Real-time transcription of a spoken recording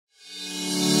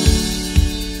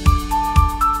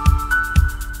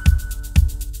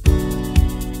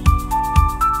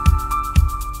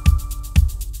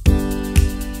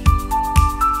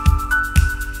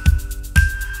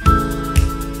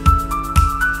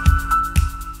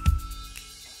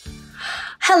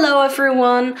Hello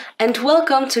everyone and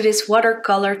welcome to this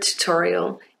watercolor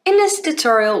tutorial. In this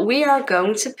tutorial we are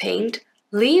going to paint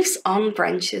leaves on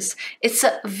branches. It's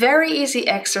a very easy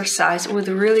exercise with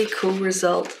a really cool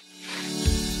result.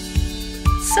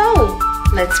 So,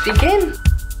 let's begin!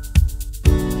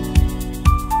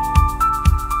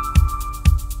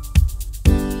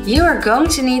 You are going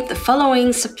to need the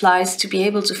following supplies to be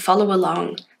able to follow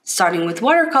along. Starting with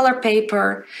watercolor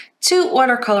paper, 2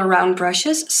 watercolor round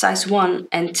brushes, size 1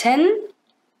 and 10.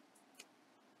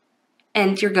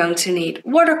 And you're going to need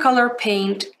watercolor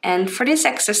paint, and for this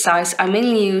exercise I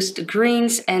mainly use the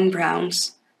greens and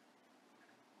browns.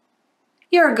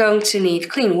 You're going to need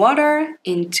clean water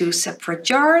in 2 separate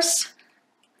jars.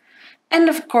 And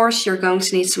of course you're going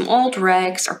to need some old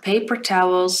rags or paper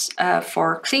towels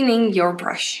for cleaning your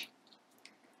brush.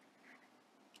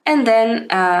 And then,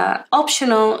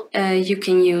 optional, you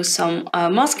can use some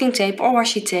masking tape or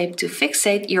washi tape to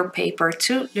fixate your paper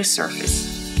to the surface.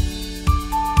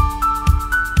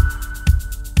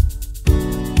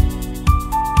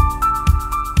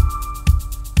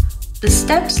 The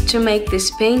steps to make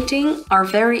this painting are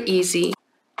very easy.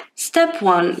 Step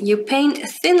 1. You paint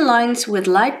thin lines with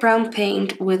light brown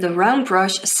paint with a round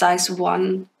brush size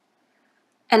 1.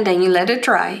 And then you let it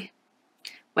dry.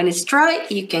 When it's dry,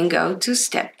 you can go to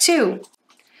step 2.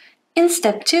 In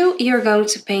step 2, you're going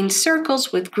to paint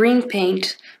circles with green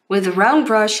paint with a round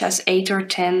brush as 8 or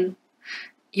 10.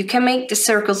 You can make the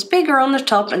circles bigger on the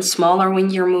top and smaller when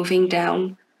you're moving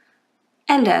down.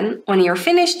 And then, when you're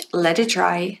finished, let it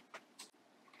dry.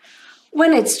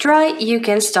 When it's dry, you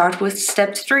can start with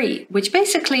step 3, which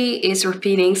basically is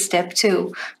repeating step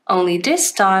 2. Only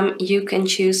this time you can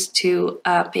choose to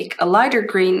pick a lighter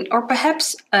green or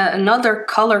perhaps another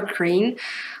color green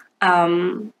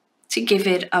to give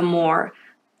it a more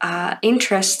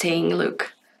interesting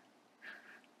look.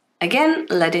 Again,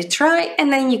 let it dry, and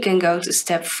then you can go to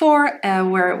step 4,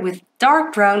 where with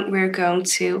dark brown we're going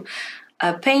to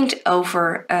paint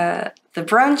over the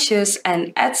branches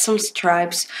and add some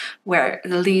stripes where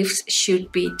the leaves should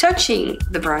be touching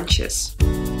the branches.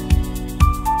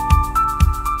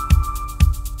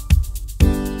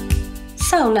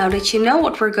 So now that you know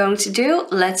what we're going to do,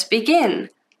 let's begin.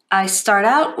 I start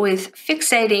out with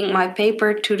fixating my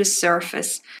paper to the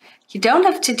surface. You don't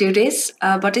have to do this,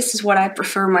 but this is what I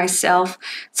prefer myself,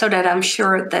 so that I'm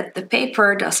sure that the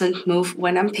paper doesn't move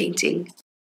when I'm painting.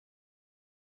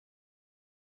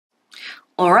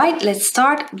 Alright, let's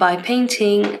start by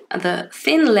painting the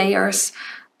thin layers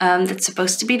that's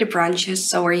supposed to be the branches.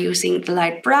 So we're using the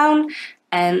light brown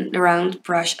and the round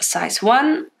brush size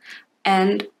 1,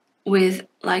 and with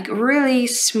like really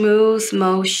smooth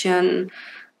motion,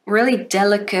 really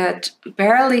delicate,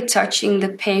 barely touching the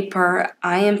paper,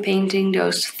 I am painting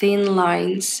those thin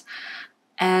lines.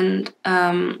 And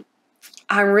I'm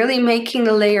really making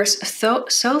the layers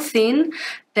so thin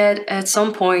that at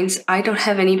some points I don't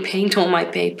have any paint on my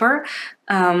paper.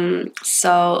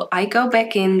 So I go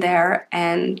back in there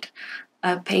and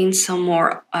paint some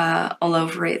more all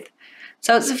over it.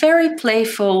 So it's a very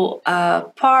playful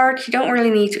part. You don't really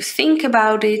need to think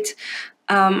about it.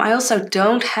 I also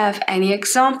don't have any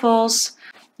examples.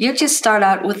 You just start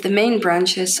out with the main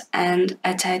branches and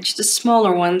attach the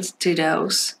smaller ones to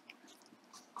those.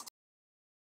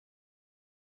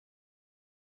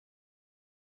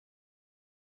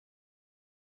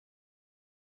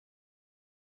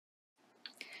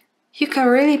 You can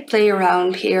really play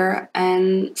around here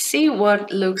and see what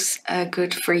looks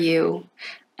good for you.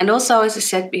 And also, as I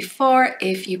said before,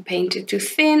 if you paint it too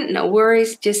thin, no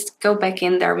worries, just go back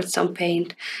in there with some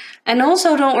paint. And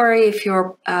also don't worry if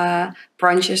your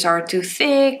branches are too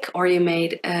thick or you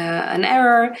made an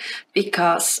error,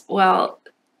 because, well,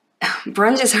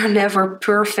 branches are never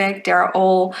perfect, they're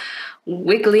all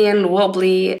wiggly and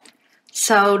wobbly.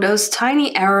 So those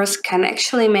tiny errors can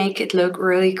actually make it look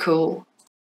really cool.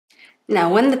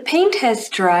 Now, when the paint has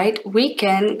dried, we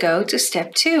can go to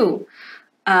step 2.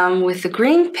 With the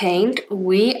green paint,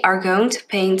 we are going to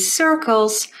paint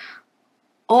circles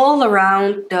all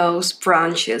around those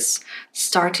branches,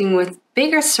 starting with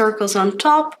bigger circles on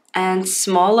top and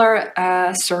smaller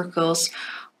circles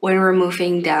when we're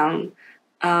moving down,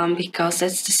 because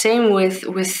that's the same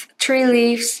with tree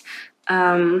leaves.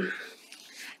 The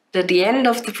end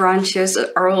of the branches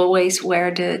are always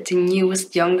where the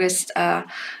newest, youngest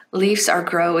leaves are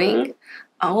growing.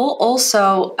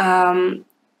 Also,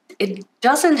 it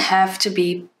doesn't have to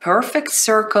be perfect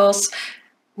circles.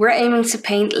 We're aiming to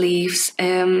paint leaves.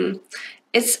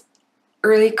 It's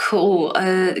really cool.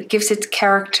 It gives it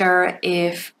character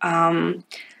if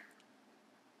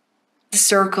the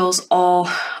circles all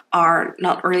are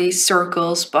not really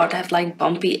circles, but have like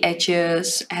bumpy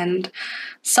edges, and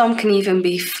some can even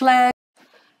be flat.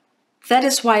 That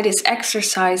is why this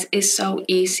exercise is so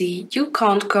easy. You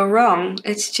can't go wrong.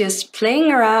 It's just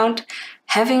playing around,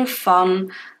 having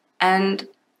fun, and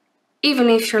even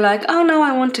if you're like, oh no,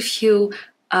 I want a few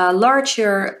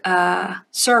larger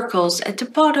circles at the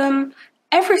bottom,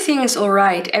 everything is all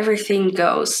right, everything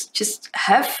goes. Just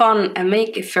have fun and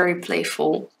make it very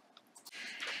playful.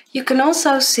 You can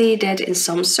also see that in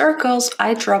some circles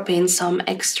I drop in some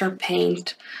extra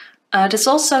paint. That's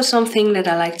also something that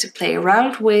I like to play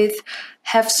around with,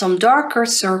 have some darker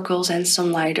circles and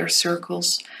some lighter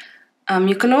circles.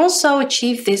 You can also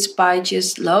achieve this by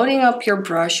just loading up your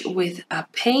brush with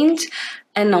paint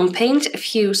and paint a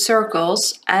few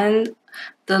circles, and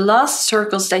the last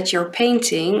circles that you're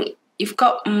painting, you've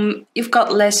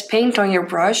got less paint on your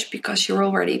brush because you're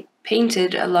already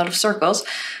painted a lot of circles,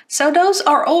 so those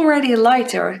are already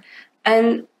lighter,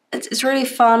 and it's really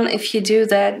fun if you do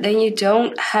that. Then you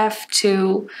don't have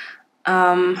to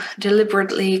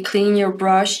deliberately clean your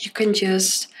brush. You can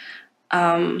just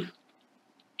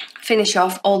finish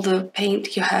off all the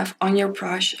paint you have on your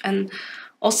brush, and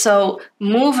also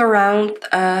move around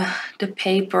the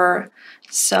paper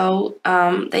so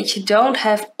that you don't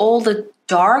have all the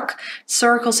dark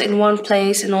circles in one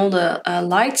place and all the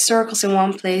light circles in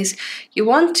one place. You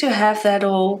want to have that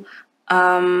all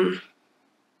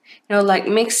like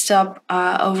mixed up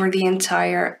over the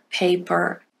entire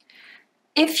paper.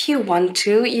 If you want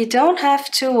to, you don't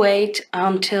have to wait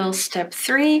until step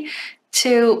 3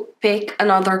 to pick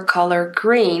another color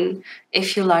green.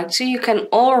 If you like to, you can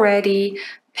already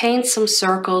paint some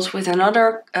circles with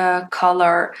another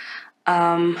color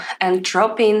and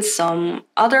drop in some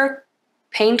other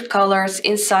paint colors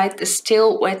inside the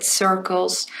still wet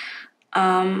circles.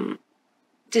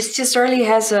 This just really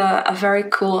has a very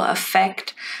cool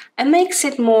effect and makes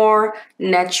it more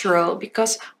natural,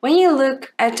 because when you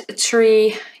look at a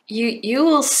tree, you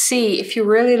will see, if you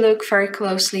really look very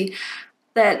closely,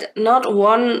 that not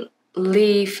one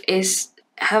leaf is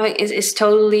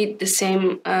totally the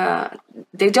same.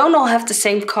 They don't all have the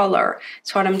same color.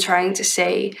 That's what I'm trying to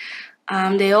say.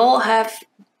 They all have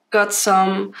got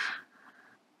some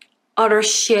other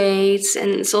shades,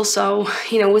 and it's also,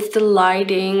 with the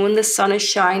lighting, when the sun is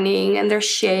shining, and there's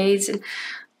shades, and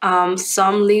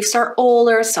some leaves are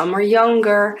older, some are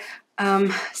younger.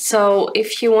 So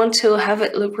if you want to have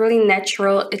it look really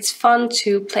natural, it's fun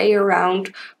to play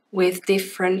around with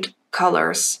different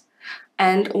colors.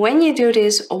 And when you do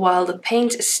this while the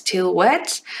paint is still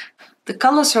wet, the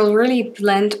colors will really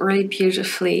blend really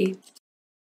beautifully.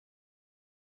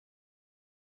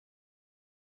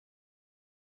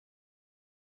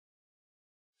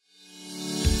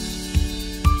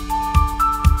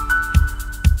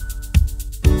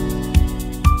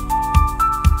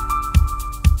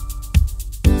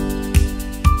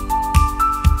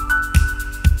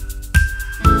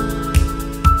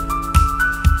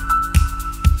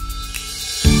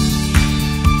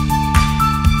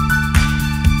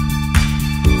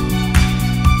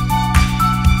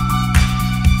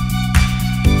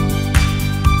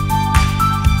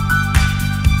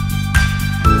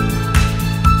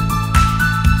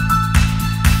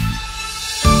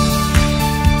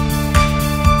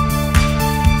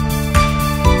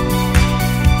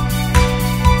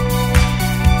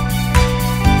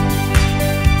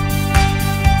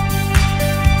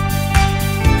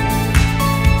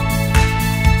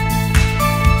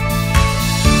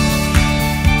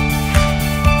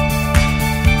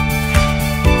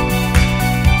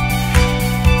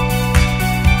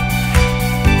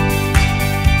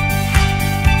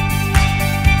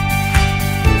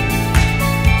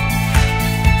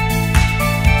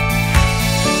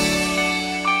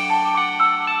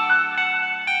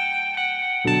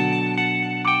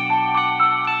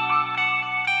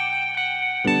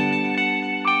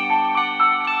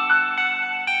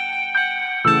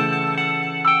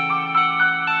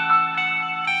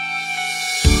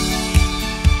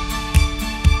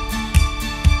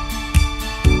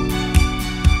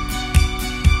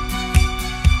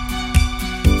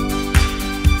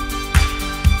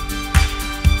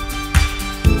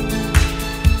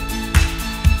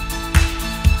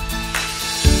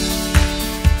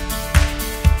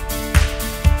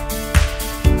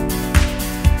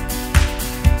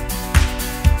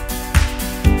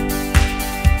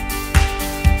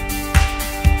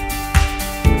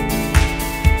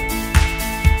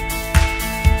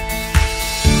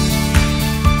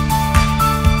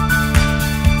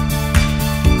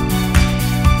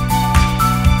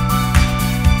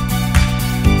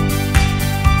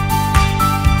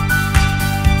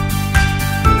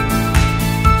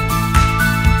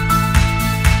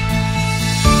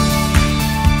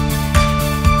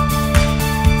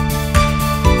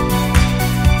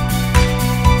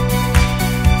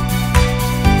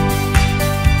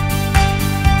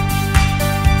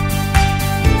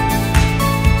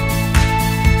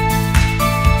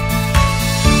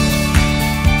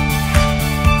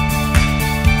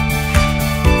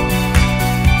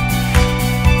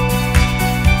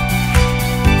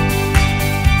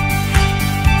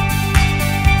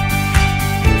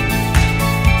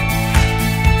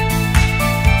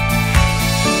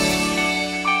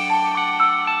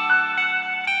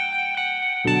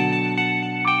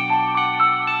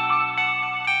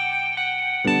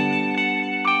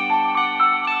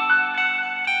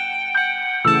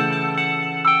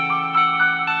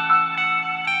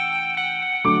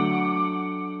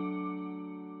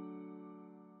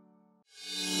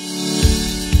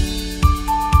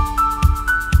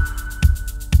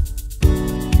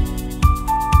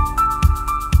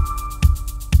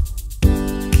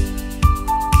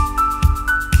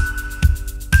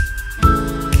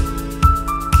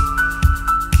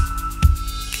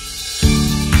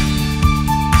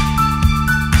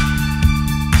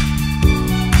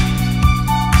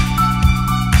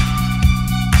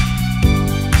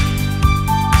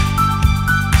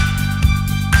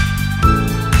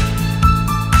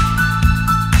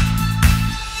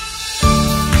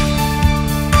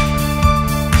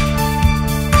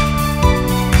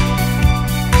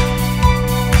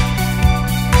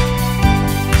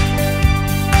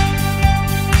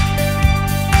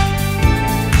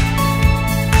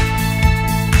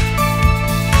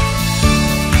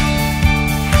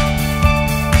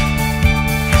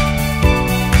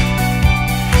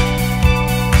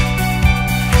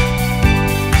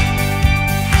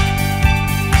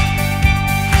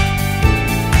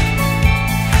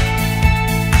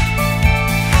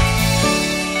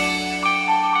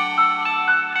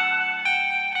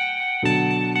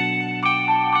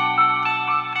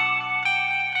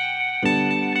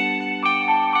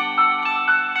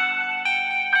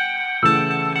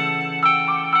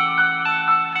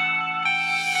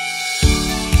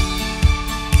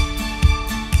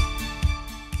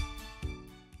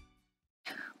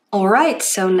 Alright,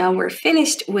 so now we're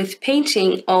finished with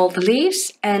painting all the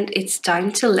leaves and it's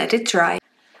time to let it dry.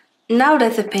 Now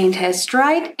that the paint has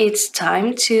dried, it's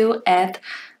time to add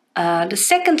the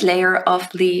second layer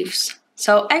of leaves.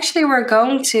 So actually we're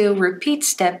going to repeat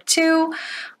step 2,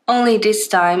 only this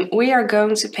time we are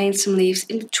going to paint some leaves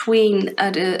in between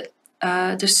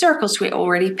the circles we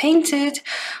already painted,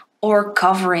 or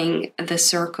covering the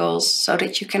circles so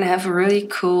that you can have a really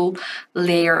cool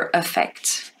layer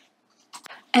effect.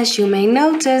 As you may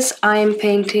notice, I am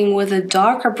painting with a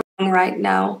darker brown right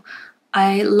now.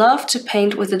 I love to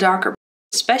paint with a darker brown,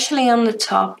 especially on the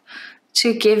top,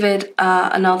 to give it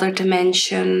another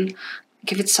dimension,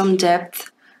 give it some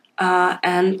depth.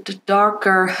 And the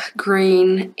darker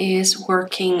green is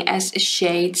working as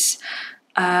shades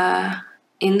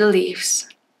in the leaves.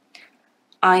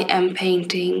 I am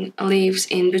painting leaves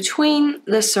in between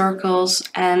the circles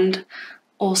and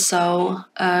also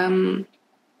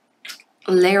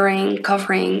layering,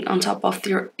 covering on top of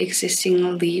the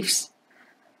existing leaves.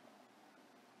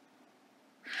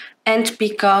 And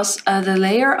because the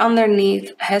layer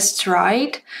underneath has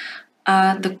dried,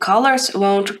 the colors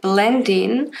won't blend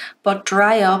in but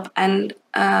dry up, and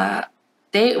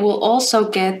they will also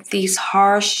get these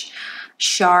harsh,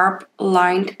 sharp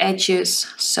lined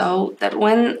edges, so that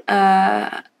when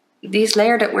this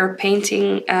layer that we're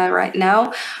painting right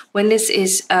now, when this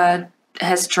is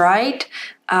has dried,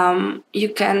 you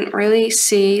can really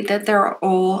see that they're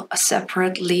all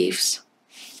separate leaves.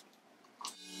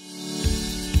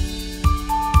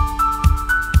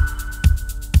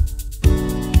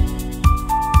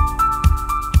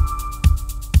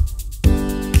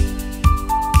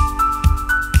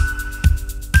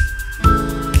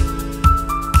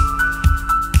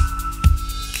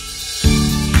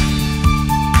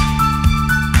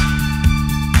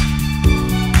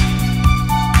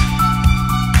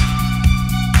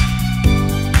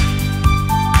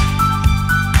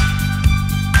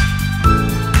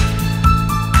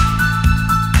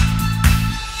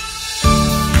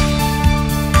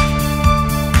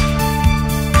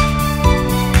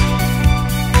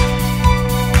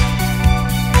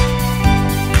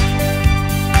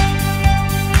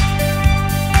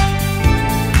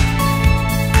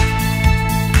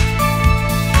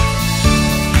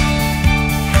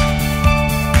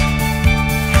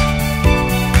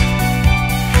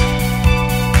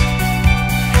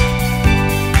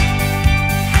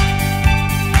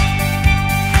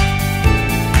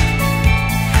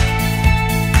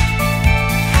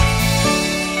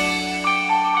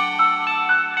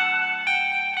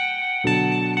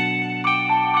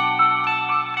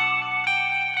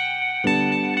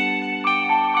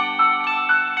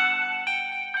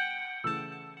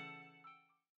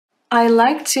 I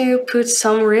like to put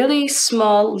some really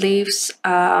small leaves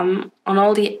on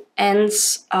all the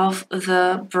ends of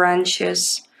the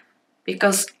branches,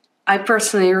 because I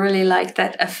personally really like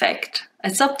that effect.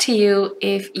 It's up to you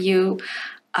if you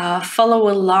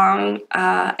follow along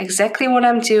exactly what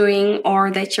I'm doing, or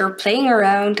that you're playing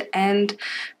around and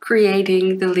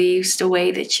creating the leaves the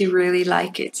way that you really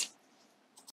like it.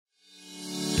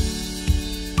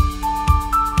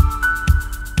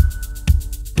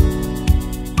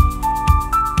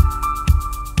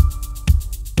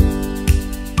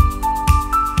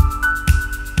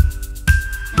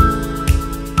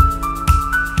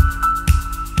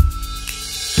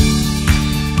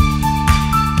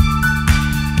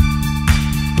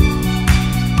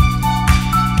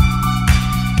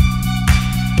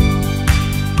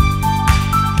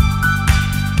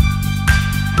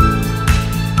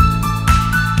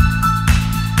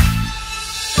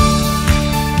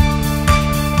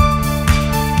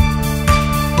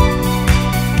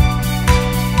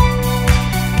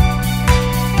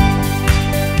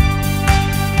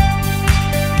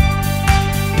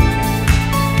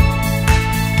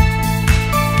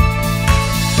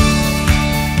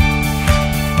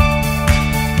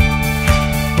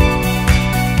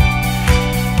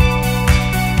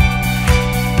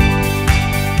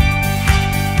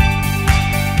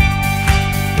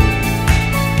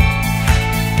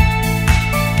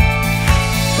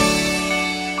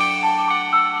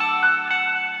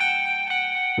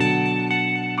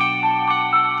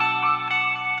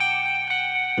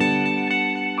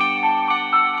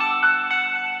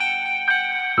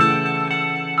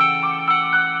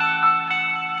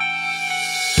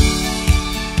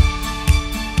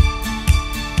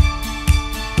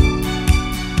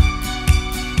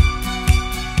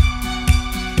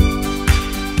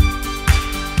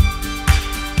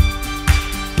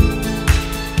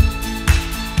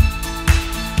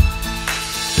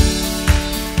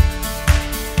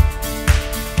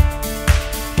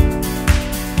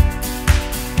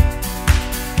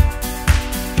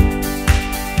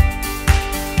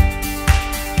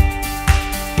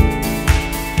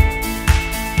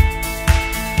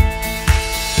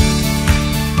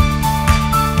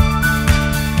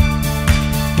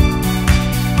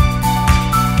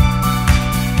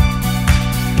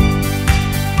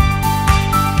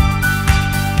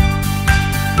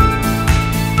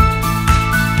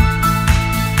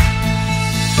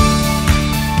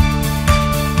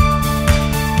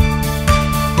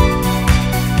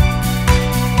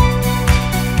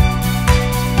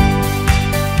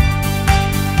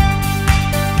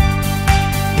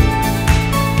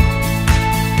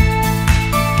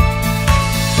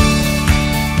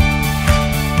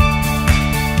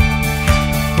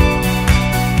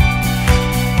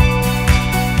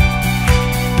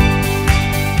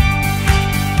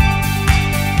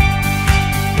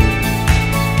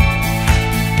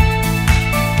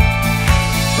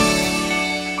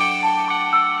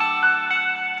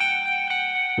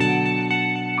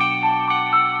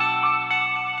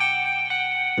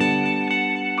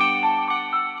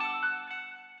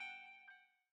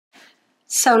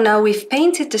 So now we've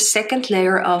painted the second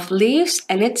layer of leaves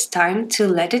and it's time to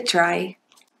let it dry.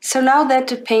 So now that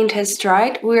the paint has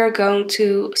dried, we are going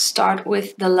to start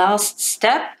with the last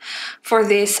step. For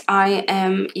this, I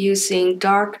am using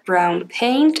dark brown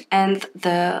paint and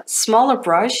the smaller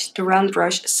brush, the round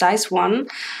brush size 1.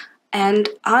 And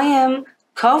I am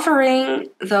covering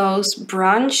those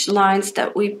branch lines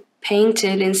that we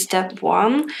painted in step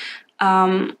 1.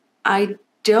 I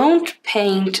don't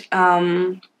paint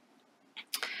on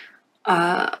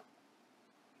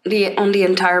the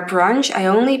entire branch. I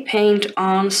only paint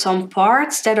on some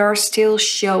parts that are still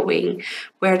showing,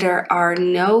 where there are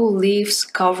no leaves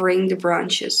covering the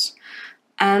branches.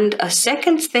 And a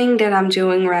second thing that I'm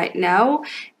doing right now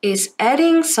is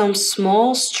adding some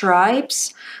small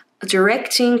stripes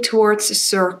directing towards a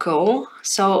circle,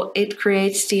 so it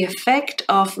creates the effect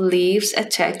of leaves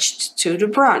attached to the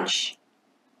branch.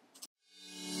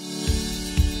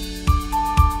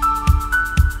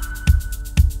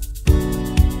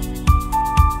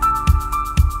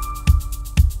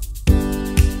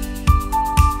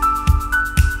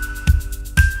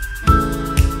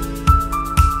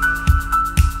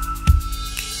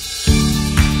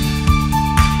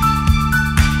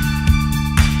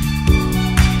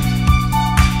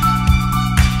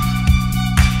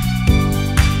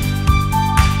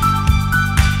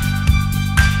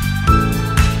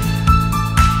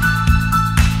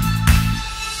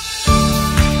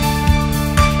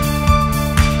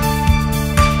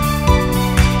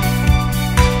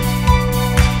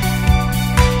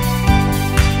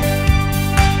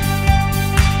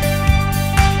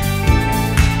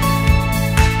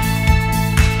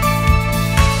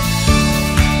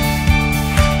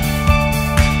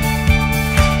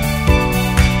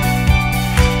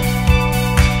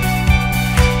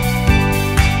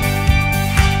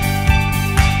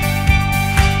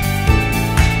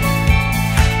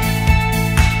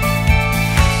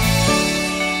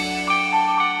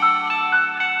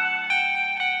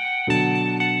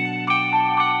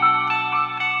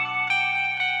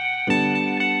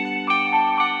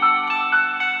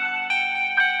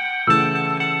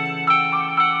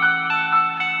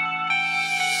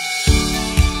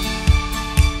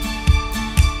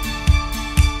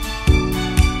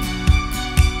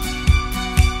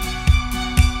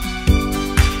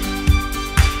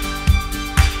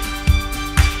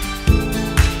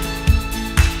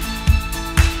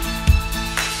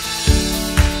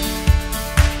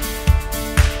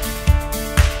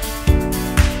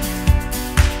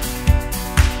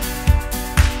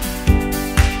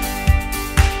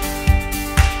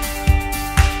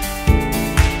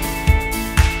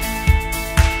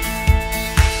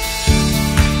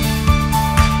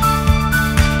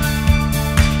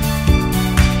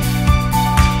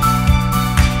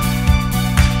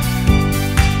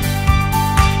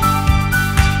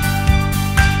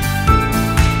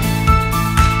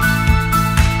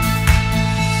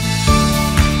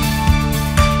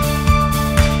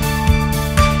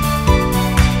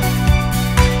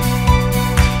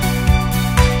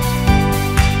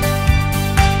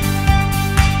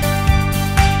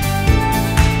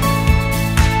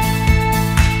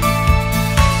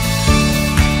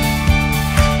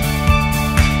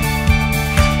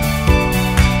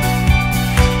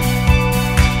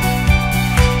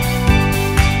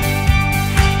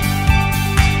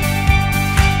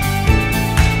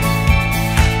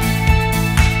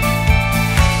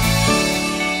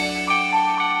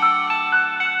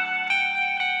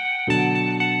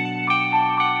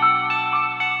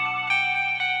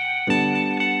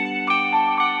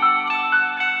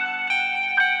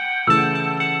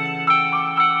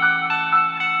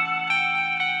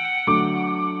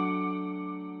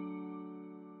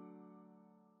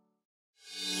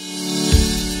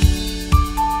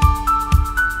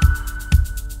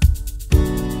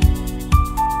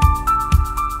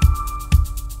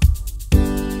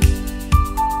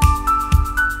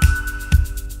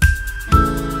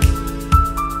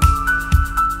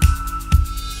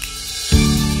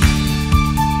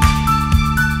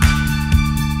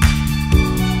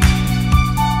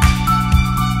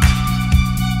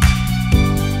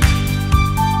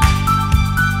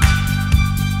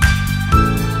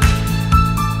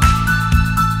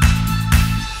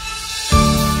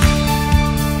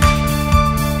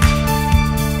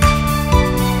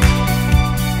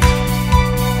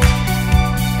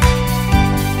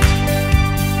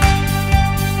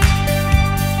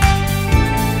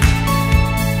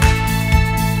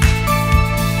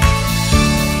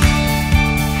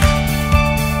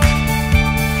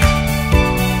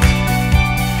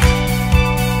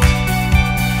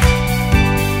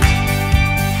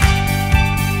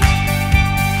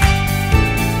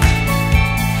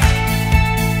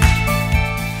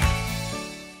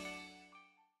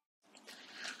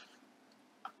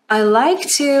 I like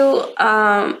to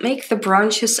make the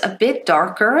branches a bit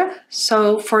darker.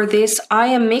 So for this, I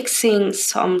am mixing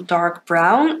some dark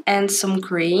brown and some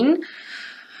green,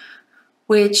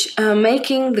 which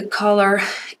making the color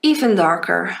even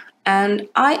darker. And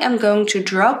I am going to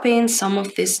drop in some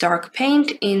of this dark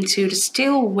paint into the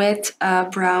still wet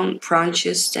brown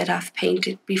branches that I've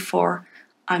painted before.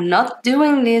 I'm not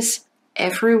doing this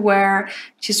everywhere,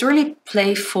 just really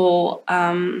playful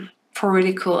for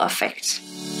really cool effects.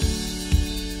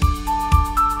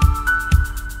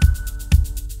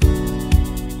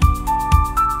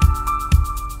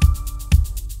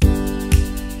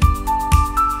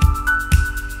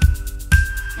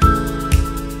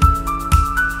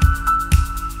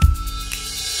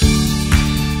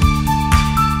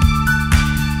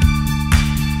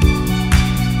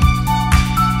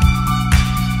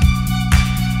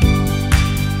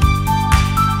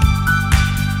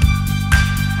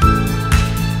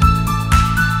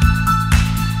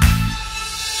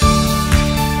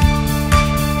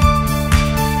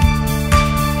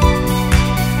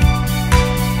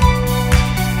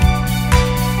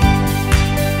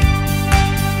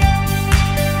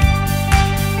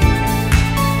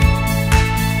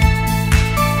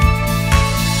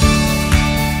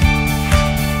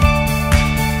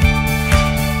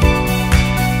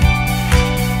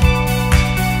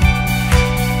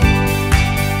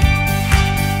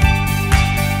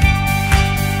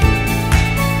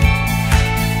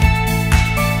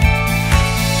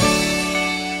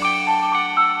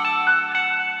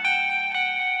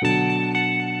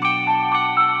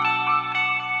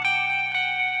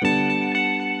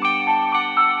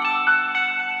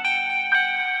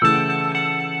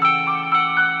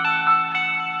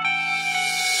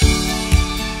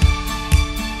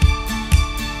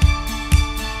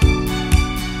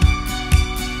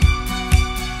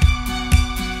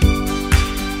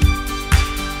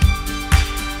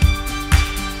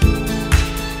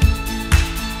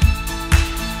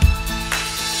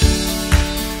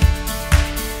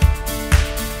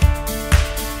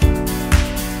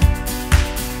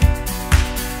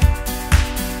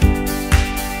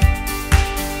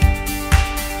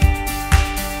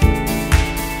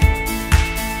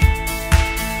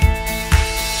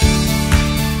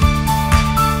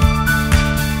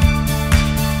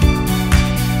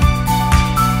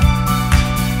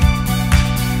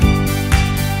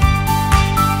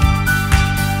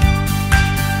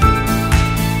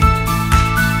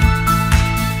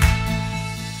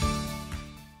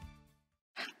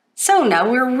 So now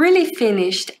we're really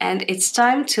finished and it's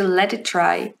time to let it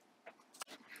dry.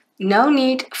 No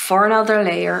need for another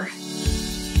layer.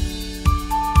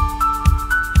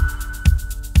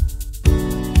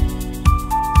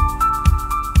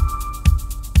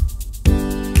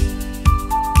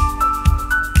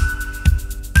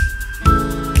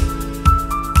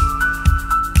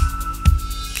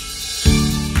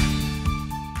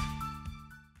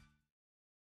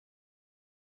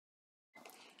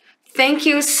 Thank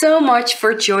you so much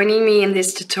for joining me in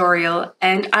this tutorial,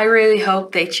 and I really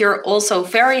hope that you're also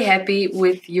very happy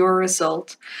with your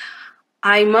result.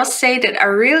 I must say that I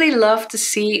really love to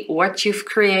see what you've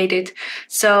created.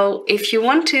 So if you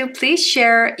want to, please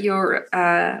share your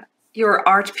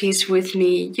art piece with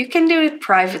me. You can do it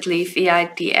privately via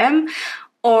DM,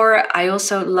 or I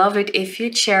also love it if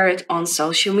you share it on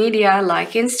social media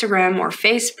like Instagram or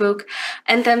Facebook.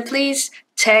 And then please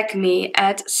tag me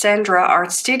at Sandra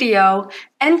Art Studio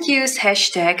and use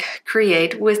hashtag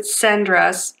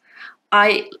 #CreateWithSandras.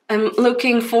 I am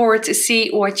looking forward to see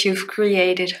what you've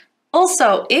created.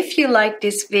 Also, if you like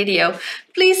this video,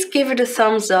 please give it a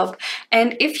thumbs up.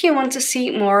 And if you want to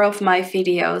see more of my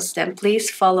videos, then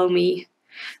please follow me.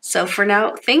 So for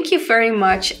now, thank you very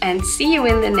much and see you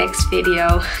in the next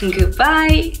video.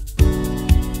 Goodbye!